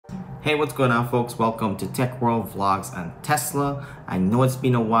Hey, what's going on, folks? Welcome to Tech World Vlogs and Tesla. I know it's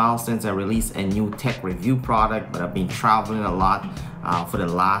been a while since I released a new tech review product, but I've been traveling a lot for the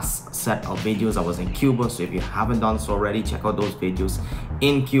last set of videos. I was in Cuba, so if you haven't done so already, check out those videos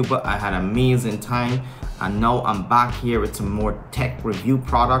in Cuba. I had an amazing time, and now I'm back here with some more tech review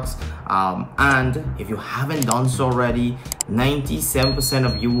products. And if you haven't done so already, 97%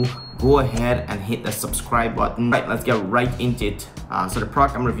 of you, go ahead and hit the subscribe button. Right, let's get right into it. So the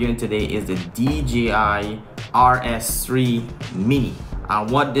product I'm reviewing today is the DJI RS3 Mini.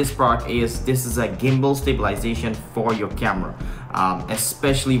 What this product is, this is a gimbal stabilization for your camera,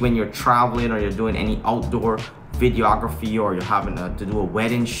 especially when you're traveling or you're doing any outdoor videography, or you're having to do a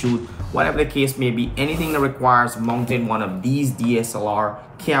wedding shoot, whatever the case may be. Anything that requires mounting one of these DSLR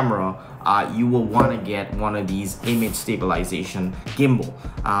camera, you will want to get one of these image stabilization gimbal.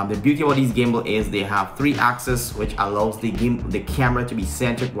 The beauty about these gimbal is they have 3 axes, which allows the camera to be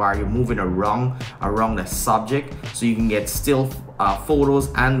centered while you're moving around the subject, so you can get still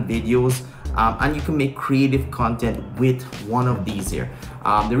photos and videos, and you can make creative content with one of these here.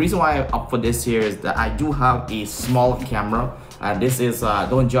 The reason why I'm up for this here is that I do have a small camera. This is,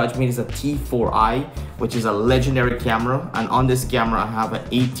 don't judge me, this is a T4i, which is a legendary camera, and on this camera I have an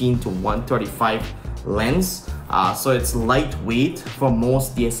 18-135 lens, so it's lightweight for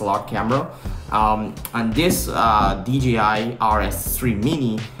most DSLR camera. And this DJI RS3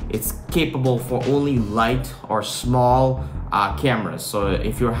 Mini, it's capable for only light or small cameras. So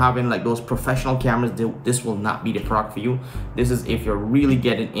if you're having like those professional cameras, this will not be the product for you. This is if you're really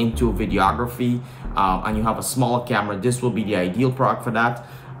getting into videography and you have a smaller camera, this will be the ideal product for that.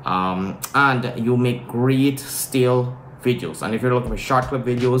 And you'll make great still videos. And if you're looking for short clip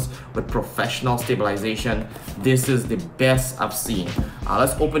videos with professional stabilization, this is the best I've seen.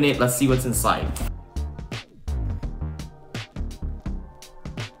 Let's open it, let's see what's inside.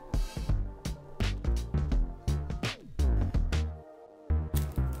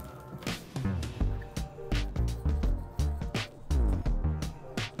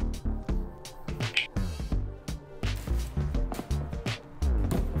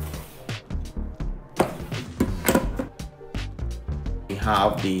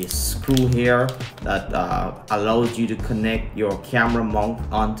 Have the screw here that allows you to connect your camera mount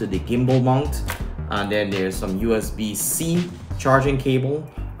onto the gimbal mount, and then there's some USB-C charging cable.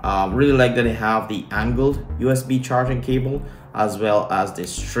 Really like that they have the angled USB charging cable as well as the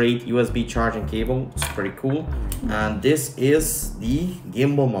straight USB charging cable. It's pretty cool. And this is the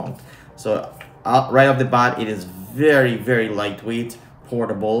gimbal mount. So right off the bat, it is very lightweight,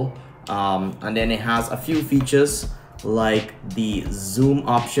 portable, and then it has a few features, like the zoom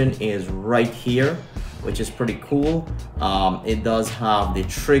option is right here, which is pretty cool. It does have the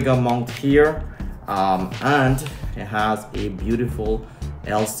trigger mount here, and it has a beautiful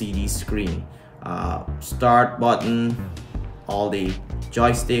LCD screen, start button, all the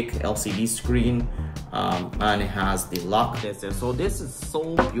joystick, LCD screen, and it has the lock. So this is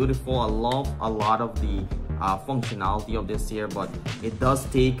so beautiful. I love a lot of the functionality of this here, but it does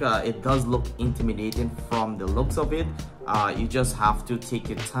look intimidating from the looks of it. You just have to take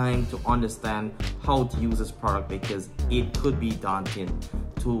your time to understand how to use this product, because it could be daunting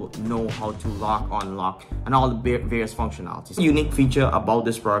to know how to lock, unlock, and all the various functionalities. The unique feature about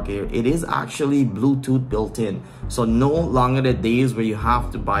this product here, it is actually Bluetooth built in. So no longer the days where you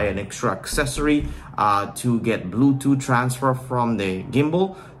have to buy an extra accessory to get Bluetooth transfer from the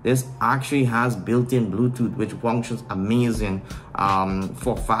gimbal. This actually has built-in Bluetooth, which functions amazing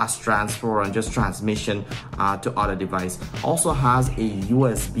for fast transfer and just transmission to other device. Also has a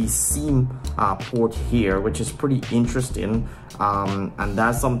USB-C port here, which is pretty interesting, and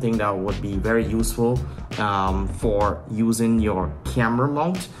that's something that would be very useful for using your camera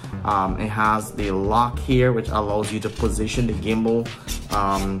mount. It has the lock here, which allows you to position the gimbal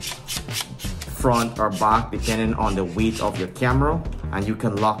front or back depending on the weight of your camera, and you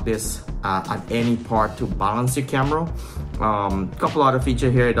can lock this at any part to balance your camera. Couple other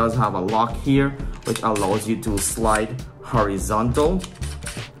features here. It does have a lock here, which allows you to slide horizontal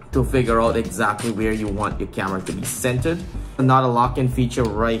to figure out exactly where you want your camera to be centered. Another locking feature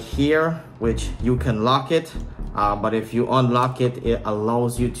right here, which you can lock it, but if you unlock it, it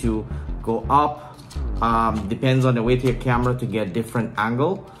allows you to go up. Depends on the weight of your camera to get different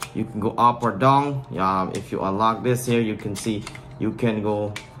angle. You can go up or down. If you unlock this here, you can see you can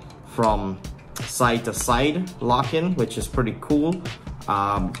go from side to side locking, which is pretty cool,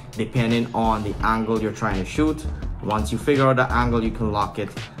 depending on the angle you're trying to shoot. Once you figure out the angle, you can lock it,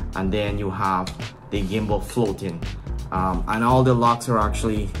 and then you have the gimbal floating. And all the locks are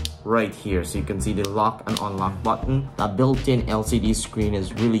actually right here. So you can see the lock and unlock button. That built-in LCD screen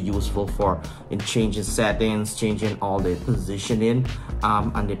is really useful for in changing settings, changing all the positioning,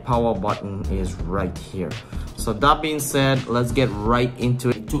 and the power button is right here. So that being said, let's get right into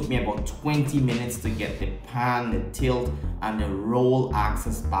it. It took me about 20 minutes to get the pan, the tilt, and the roll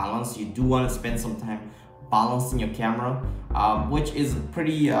axis balance. You do want to spend some time balancing your camera, which is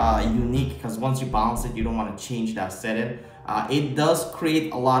pretty unique, because once you balance it, you don't want to change that setting. It does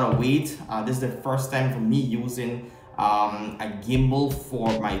create a lot of weight. This is the first time for me using a gimbal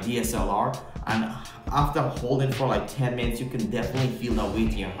for my DSLR, and after holding for like 10 minutes, you can definitely feel that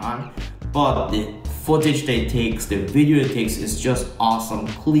weight in your hand. But the footage that it takes, the video it takes, is just awesome.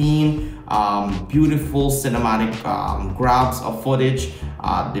 Clean, beautiful cinematic grabs of footage.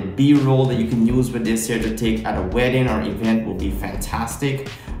 The B-roll that you can use with this here to take at a wedding or event will be fantastic.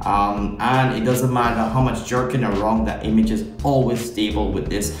 And it doesn't matter how much jerking around, the image is always stable with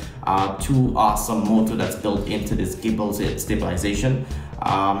this two awesome motor that's built into this gimbal stabilization.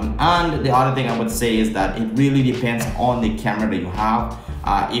 And the other thing I would say is that it really depends on the camera that you have.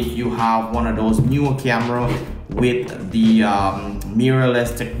 If you have one of those newer camera with the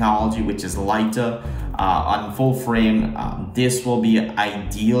mirrorless technology, which is lighter on full frame, this will be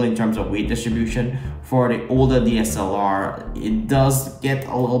ideal in terms of weight distribution. For the older DSLR, it does get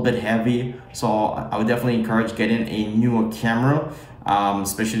a little bit heavy, so I would definitely encourage getting a newer camera,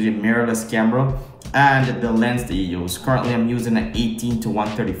 especially the mirrorless camera, and the lens that you use. Currently I'm using an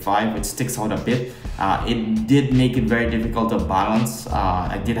 18-135, which sticks out a bit. It did make it very difficult to balance.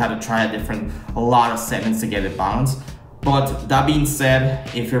 I did have to try a lot of settings to get it balanced. But that being said,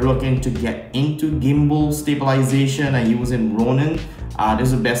 if you're looking to get into gimbal stabilization and using Ronin, this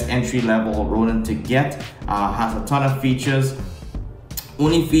is the best entry level Ronin to get. Has a ton of features.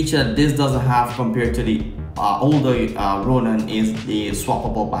 Only feature that this doesn't have compared to the older Ronin is the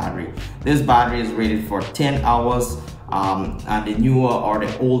swappable battery. This battery is rated for 10 hours, and the newer or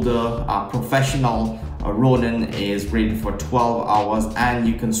the older professional Ronin is rated for 12 hours, and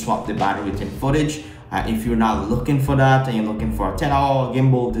you can swap the battery within footage. If you're not looking for that and you're looking for a 10-hour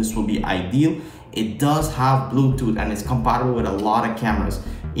gimbal, this will be ideal. It does have Bluetooth and it's compatible with a lot of cameras.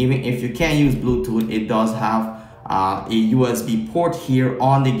 Even if you can't use Bluetooth, it does have a USB port here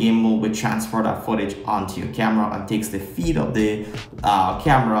on the gimbal, which transfer that footage onto your camera and takes the feed of the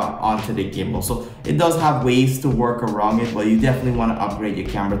camera onto the gimbal. So it does have ways to work around it, but you definitely want to upgrade your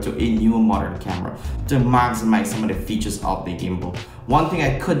camera to a new modern camera to maximize some of the features of the gimbal. One thing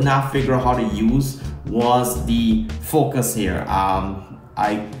I could not figure out how to use was the focus here.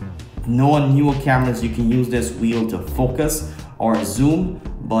 I know on newer cameras you can use this wheel to focus or zoom,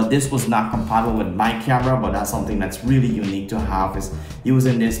 but this was not compatible with my camera. But that's something that's really unique to have, is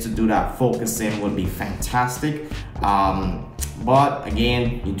using this to do that focusing would be fantastic. But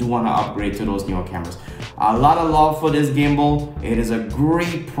again, you do want to upgrade to those newer cameras. A lot of love for this gimbal. It is a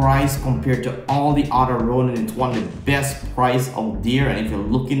great price compared to all the other Ronin. It's one of the best price out there, and if you're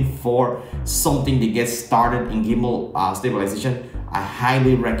looking for something to get started in gimbal stabilization, I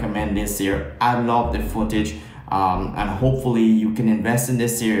highly recommend this here. I love the footage, and hopefully you can invest in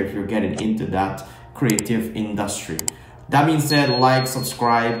this here if you're getting into that creative industry. That being said, like,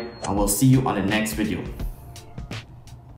 subscribe, and we'll see you on the next video.